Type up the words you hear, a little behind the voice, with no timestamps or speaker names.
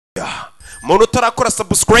muntu utarakora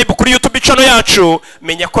subscribe kuri YouTube channel yacu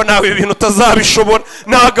menya ko nawe ibintu utazabishobora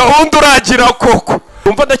nta gahunda uragira koko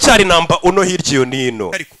umva ndacyari namba uno hirya yo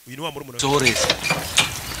nino ariko uyu ni wa muri umuntu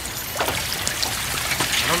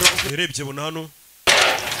Erebye bona hano.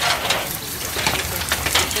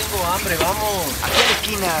 Tengo hambre, vamos.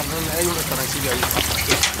 Aquí en la esquina hay un restaurancillo ahí.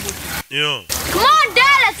 Yo. Come on,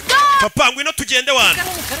 Dad, let's go. Papa, ngwino tugende wana.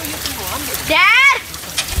 Dad.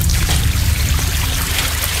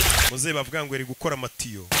 Muze bavuga ngo eri gukora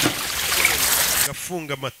amatiyo.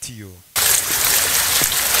 Gafunga amatiyo.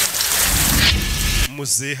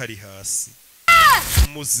 Muze hari hasi.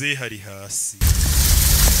 Muze hari hasi.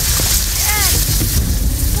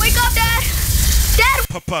 Wake up, Dad. Dad.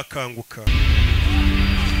 Papa kanguka.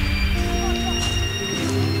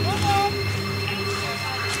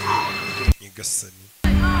 Nyagasani.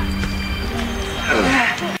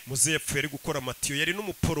 Muze yapfuye ari gukora amatiyo yari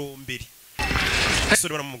n'umuporomberi.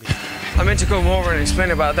 Sore baramubwira. I meant to come over and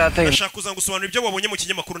explain about that thing. Ashaka kuzangusobanura ibyo wabonye mu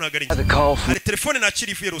kinyamakuru nagari. Ari telefone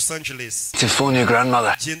nakiri ivuye Los Angeles. Telephone your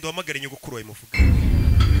grandmother. Gendo hamagara nyogokuru wawe muvuga.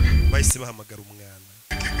 Bahise bahamagara umwana.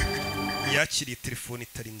 Yakiriye telefone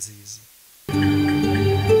itari nziza.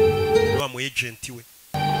 Wa mu agent we.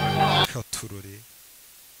 Katurore.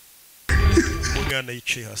 Umwana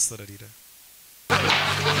yicaye hasi ararira.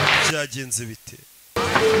 Byagenze bite?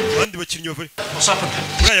 Bandi bakinnyi bave.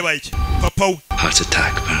 Uraye bayiki. Papa we. Heart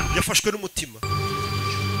attack, man. Yafashwe n'umutima.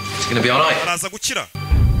 It's gonna be all right. Araza gukira.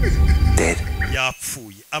 Dead.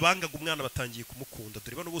 Yapfuye. Abangaga umwana batangiye kumukunda.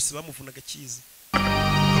 Dore bano bose bamuvunaga kizi.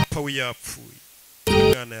 Papa we yapfuye.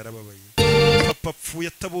 Umwana yarababaye. Papa apfuye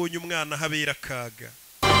atabonye umwana habera kaga.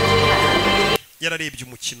 Yararebye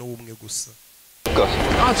umukino w'umwe gusa.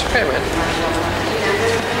 Oh, it's okay, man.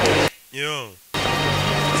 Yo.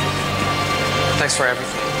 Thanks for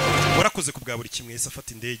everything. Warakoze kubwa buri kimwe yese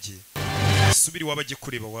afata indege. Subiri wabajye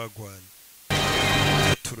kureba wagwana.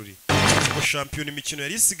 Tururi. Ngo champion imikino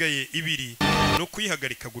yari isigaye ibiri no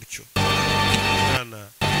kuyihagarika gutyo. Mwana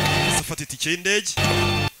afata itike y'indege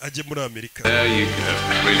ajye muri Amerika. There you go.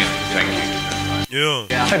 Brilliant. Thank you. Yo.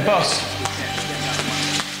 Hey, boss.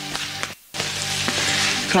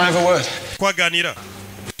 Can I have a word? Kwaganira.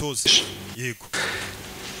 Utoze. Yego.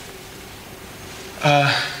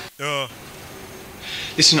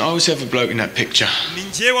 Listen, I was the other bloke in that picture.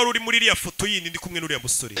 Ninjye wari uri muri iriya foto yindi ndi kumwe n'uriya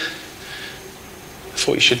musore. I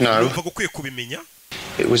thought you should know. Umva gukwiye kubimenya.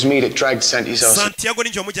 It was me that dragged Santi's ass. Santiago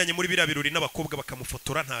ninjye wamujyanye muri biriya birori n'abakobwa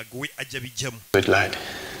bakamufotora ntago we ajya bijyamo. Good lad.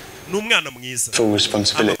 N'umwana mwiza. Full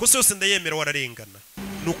responsibility. Amakosa yose ndayemera wararengana.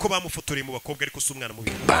 Nuko bamufotoreye mu bakobwa ariko si umwana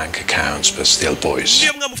mubi. Bank accounts, but still boys.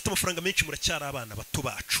 Niyo mwamufite amafaranga menshi muracyari abana bato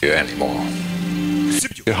bacu. You anymore.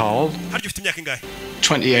 Sibyo. You how old? Haryo ufite imyaka ingahe?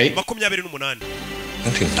 28. 28.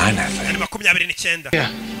 29, I think. 29.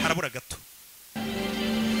 Yeah. Harabura gato.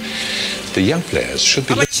 The young players should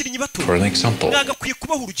be Abakinnyi bato. for an example. Nagakwiye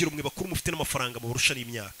kubaha urugero mwe bakuru mufite n'amafaranga mu barusha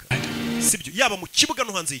n'imyaka. Sibyo. Yaba mu kibuga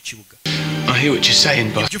no hanze y'ikibuga. I hear what you're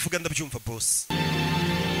saying, boss. Ibyo uvuga ndabyumva boss.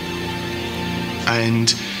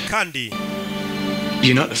 And Kandi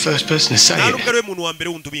you're not the first person to say nta it. nubwo ariwe muntu wa mbere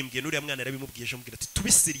wundi ubimbwiye n'uriya mwana yarabimubwiye ejo ambwira ati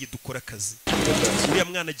tubisiriye dukora akazi. Uriya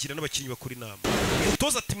mwana agira n'abakinnyi bakuru inama.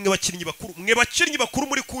 Utoza ati mwe bakinnyi bakuru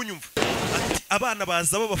muri kunyumva. Ati abana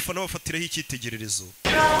baza babafana bafatiraho icyitegererezo.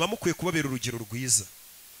 Bamukwiye kubabera urugero rwiza.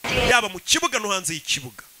 Yaba mu kibuga no hanze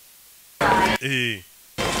y'ikibuga.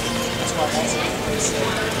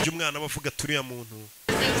 Umwana bavuga turiya muntu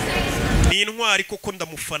ni intwari koko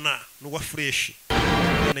ndamufana n'uwa fresh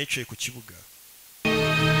nayicaye ku kibuga.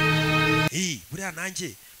 Buriya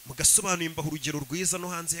nanjye mugasobanuye mbaho urugero rwiza no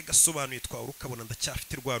hanze y'agasobanuye twawe ukabona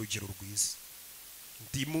ndacyafite rwa rugero rwiza.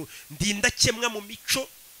 Ndindakemwa mu mico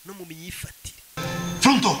no mu myifatire.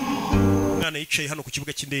 Pronto. Umwana yicaye hano ku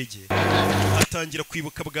kibuga cy'indege atangira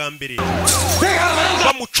kwibuka bwa mbere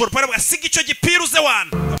bamucora para asiga icyo gipira uze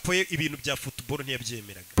wana apoye ibintu bya football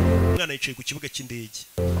ntiyabyemeraga. Umwana yicaye ku kibuga cy'indege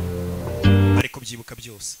ariko byibuka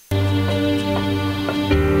byose.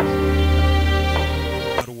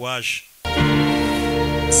 Aruwaje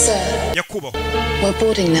Sir, Yakubaho we're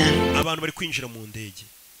boarding now. abantu bari kwinjira mu ndege.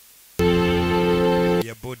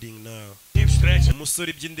 Ya boarding now.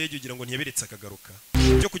 Umusore by'indege ugira ngo ntiyabiretse akagaruka.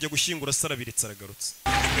 Byo kujya gushyingura sara biretse aragarutse.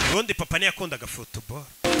 Ubundi papa ne yakondaga football.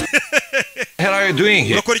 What are you doing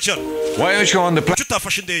here? Urakora iki? Why aren't you on the plane?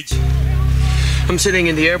 Utafashe indege. I'm sitting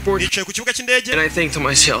in the airport nicaye ku kibuga cy'indege and I think to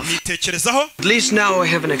myself, nitekerezaho at least now I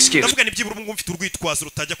have an excuse. ndavuga ni byibura ubu mfite urwitwazo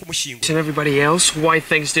rutajya kumushyingura And everybody else, why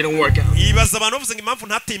things didn't work out. ibaza abantu bavuze ngo impamvu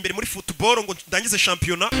ntateye imbere muri football ngo ndangize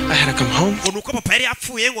shampiyona I had to come home. ngo nuko papa yari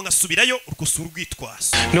yapfuye ngo ngasubirayo urwo si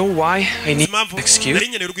urwitwazo Know why I need an impamvu excuse? nari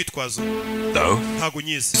nkeneye urwitwazo No. ntago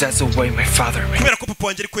nyizi That's the way my father made kubera ko papa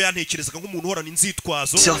wanjye ariko yantekerezaga nk'umuntu uhorana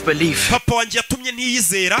inzitwazo self-belief papa wanjye yatumye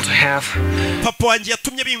ntiyizera to have papa wanjye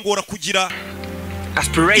yatumye bingora kugira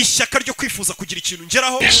aspiration. ishyaka ryo kwifuza kugira ikintu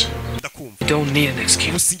ngeraho Yes. ndakumva I don't need an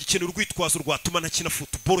excuse. gusa ikeneye urwitwazo rwatuma ntakina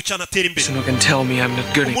football cyangwa atera imbere Someone can tell me I'm not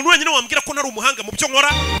good at umuntu wenyine wambwira ko ntari umuhanga mu byo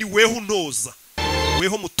nkora ni weho untoza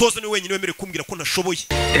weho mutoza ni wenyine wemerewe kumbwira ko ntashoboye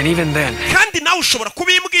and even then, kandi nawe ushobora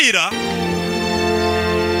kubimbwira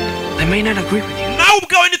I may not agree with you. nawe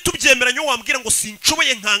ubwawe ntitubyemeranye wambwira ngo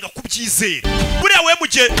sinshoboye nkanga kubyizera buriya we mu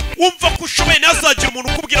gihe wumva ko ushoboye ntazagira umuntu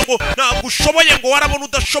ukubwira ngo ntabwo ushoboye ngo warabona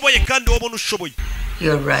udashoboye kandi wabona ushoboye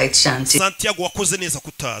You're right, Shanti. Santiago wakoze neza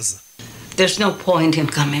kutaza There's no point in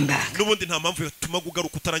coming back. n'ubundi nta mpamvu yatuma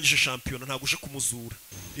ugaruka utarangije shampiyona ntabwo uje kumuzura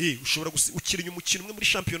ushobora ukina umukino umwe muri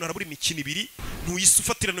shampiyona harabura imikino ibiri ntuyise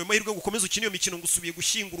ufatirana ayo mahirwe gukomeza ukina iyo mikino ngo usubiye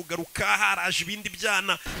gushyingura ugaruka haraje ibindi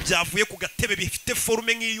byana byavuye ku gatebe bifite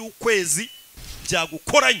forume nk'iy'ukwezi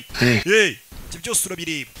byagukoranye ibyo byose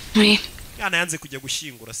urabireba Oui. yana yanze kujya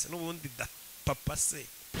gushyingura se n'ubundi da papa se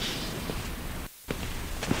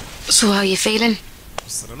So how are you feeling?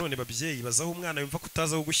 gusa nanone babyeyi bazaho umwana yumva ko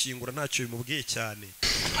utazaho gushyingura ntacyo bimubwiye cyane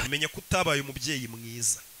umenya ko utabaye umubyeyi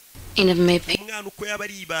mwiza You never made me. umwana uko yaba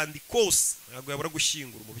ari ibandi kose ntabwo yabura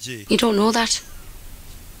gushyingura umubyeyi You don't know that.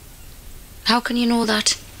 How can you know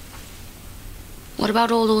that? What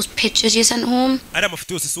about all those pictures you sent home? ari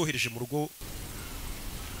amafoto yose isohereje mu rugo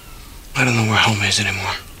I don't know where home is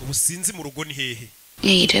anymore. ubu sinzi mu rugo ni hehe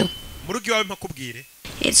Yeah, you do. mu rugo iwawe mpakubwire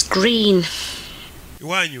It's green.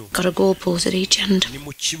 iwanyu Got a goalpost at each end. ni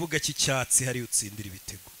mu kibuga cy'icyatsi hariyo utsindira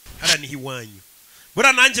ibitego hariya niho iwanyu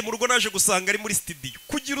buriya nanjye mu rugo naje gusanga ari muri studio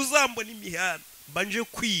kugira uzambona imihanda mbanje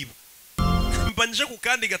kwiba mbanje ku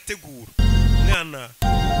kandi gategura umwana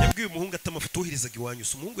yabwiye umuhungu ati amafoto woherezaga iwanyu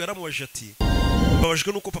so umuhungu yaramubajije ati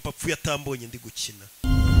mbabajwe nuko papa apfuye atambonye ndi gukina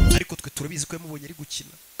ariko twe turabizi ko yamubonye ari gukina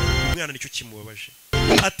umwana nicyo kimubabaje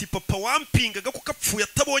ati papa wampingaga kuko apfuye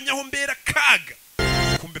atabonye aho mbera kaga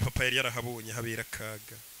kumbe papa yari yarahabonye habera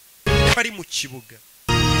kaga kari mu kibuga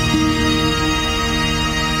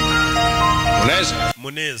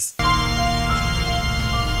Muneza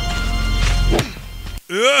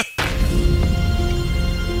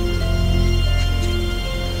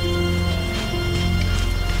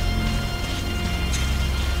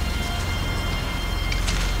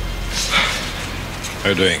How are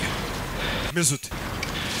you doing? Mezut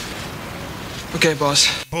Okay, boss.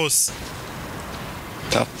 boss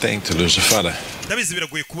Tough thing to lose a father. ndabizi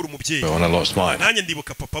biragoye kubura umubyeyi But when I lost mine, nanjye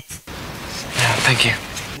ndibuka papa apfa Thank you.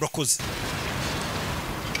 urakoze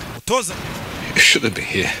mutoza you shouldn't be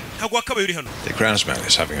here. ntabwo wakabaye uri hano The groundsman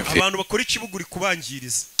is having a field. abantu bakora ikibuga uri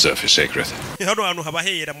kubangiriza Surf is sacred. hano hantu haba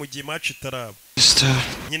hera mu gihe match itaraba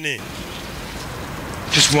nyine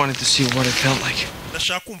Just wanted to see what it felt like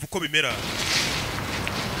ndashaka kumva uko bimera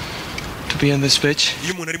to be on this pitch.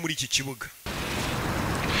 iyo umuntu ari muri iki kibuga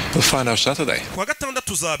We'll find out Saturday. kuwa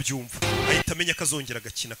gatandatu uzabyumva ahita amenya ko azongera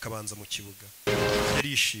agakina akabanza mu kibuga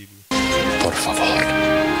yarishimye Por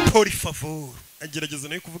favor. por favor agerageza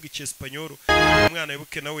nawe kuvuga icyesipanyoro umwana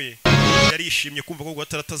wibuke nawe yarishimye kumva ko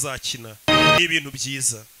guhatara atazakina ni ibintu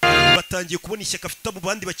byiza batangiye kubona ishyaka afite abo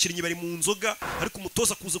bandi bakinnyi bari mu nzoga ariko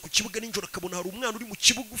umutoza kuza ku kibuga nijoro akabona hari umwana uri mu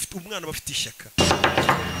kibuga ufite umwana bafite ishyaka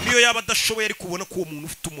niyo yaba adashoboye ariko ubona ko uwo muntu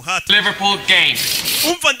ufite umuhate Liverpool game.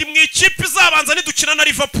 umva ndi mu ikipe izabanza nidukina na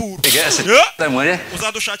Liverpool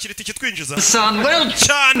uzadushakira itike twinjiza Son, well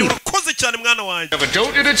cyane urakoze cyane mwana wanjye Never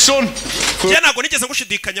doubted it, son. njye ntabwo nigeze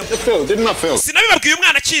ngushidikanyaho Phil, didn't I, Phil? sinabibabwiye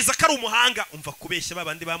umwana akiza ko ari umuhanga umva kubeshya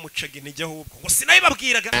babandi bamucaga intege ahubwo ngo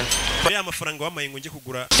sinabibabwiraga ya mafaranga wamaye ngo njye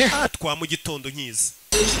kugura twa mu gitondo nkiza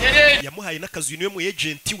yamuhaye n'akazi niwe mu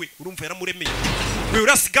agent we urumva yaramuremeye we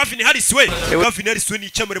urasi Gavin Harris we Gavin Harris we ni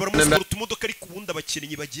icyamare baramusura utumodoka ariko ubundi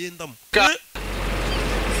abakinnyi bagendamo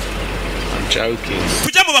I'm joking.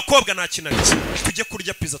 tujya mu bakobwa nakinaga tujye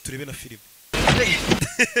kurya pizza turebe na filime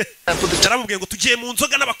yaramubwiye ngo tugiye mu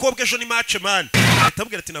nzoga n'abakobwa ejo ni match man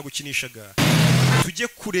atabwira ati nagukinishaga tujye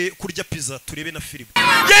kurya pizza turebe na filime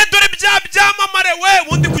ye dore byamamare we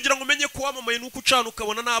ubundi kugira ngo umenye ko wamamaye nuko ucana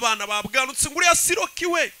ukabona n'abana babwanutse nguri ya siroki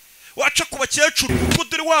we waca ku bakecuru ngo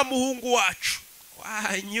dore wa muhungu wacu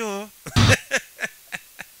wanyo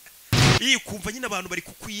iyi kumva nyine abantu bari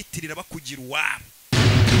kukwiyitirira bakugira uwabo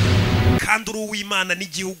kandi uri uw'Imana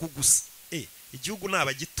n'igihugu gusa igihugu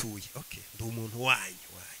nabagituye okay ndi umuntu wanyu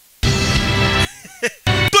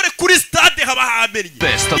dore kuri stade haba hamenye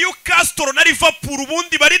Newcastle na Liverpool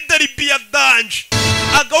ubundi bari derby ya danje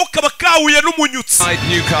agaho kaba kahuye n'umunyutsi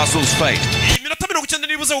Newcastle's fate. iminota 90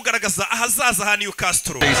 nibuze kugaragaza ahazaza ha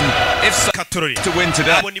Newcastle To win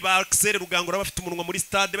today. abo ni ba Axel Rugangura bafite umunwa muri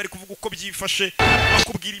stade bari kuvuga uko byifashe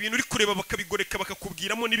bakubwira ibintu uri kureba bakabigoreka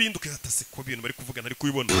bakakubwiramo n'ibindi ukihatase ko ibintu bari kuvuga ntari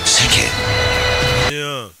kubibona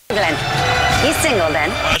Glenn, he's single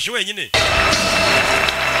then. aje wenyine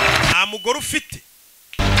nta mugore ufite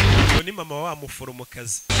ngo ni mama wa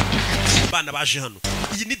muforomokazi bana baje hano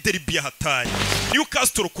iyi ni derby ya hatari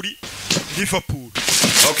Newcastle kuri Liverpool.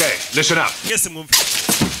 Okay, listen up. Yes, mwumve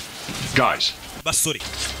Guys. basore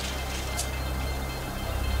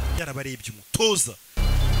yarabarebye umutoza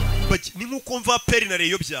ni nkuko mva peri na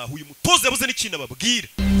reyo byahuye umutoza yabuze n'ikintu ababwira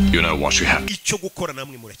You know what you have. icyo gukora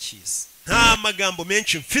namwe murakiza nta magambo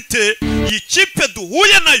menshi mfite ikipe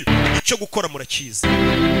duhuye nayo icyo gukora murakiza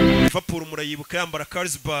Liverpool murayibuka yambara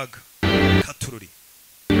Carlsberg Katururi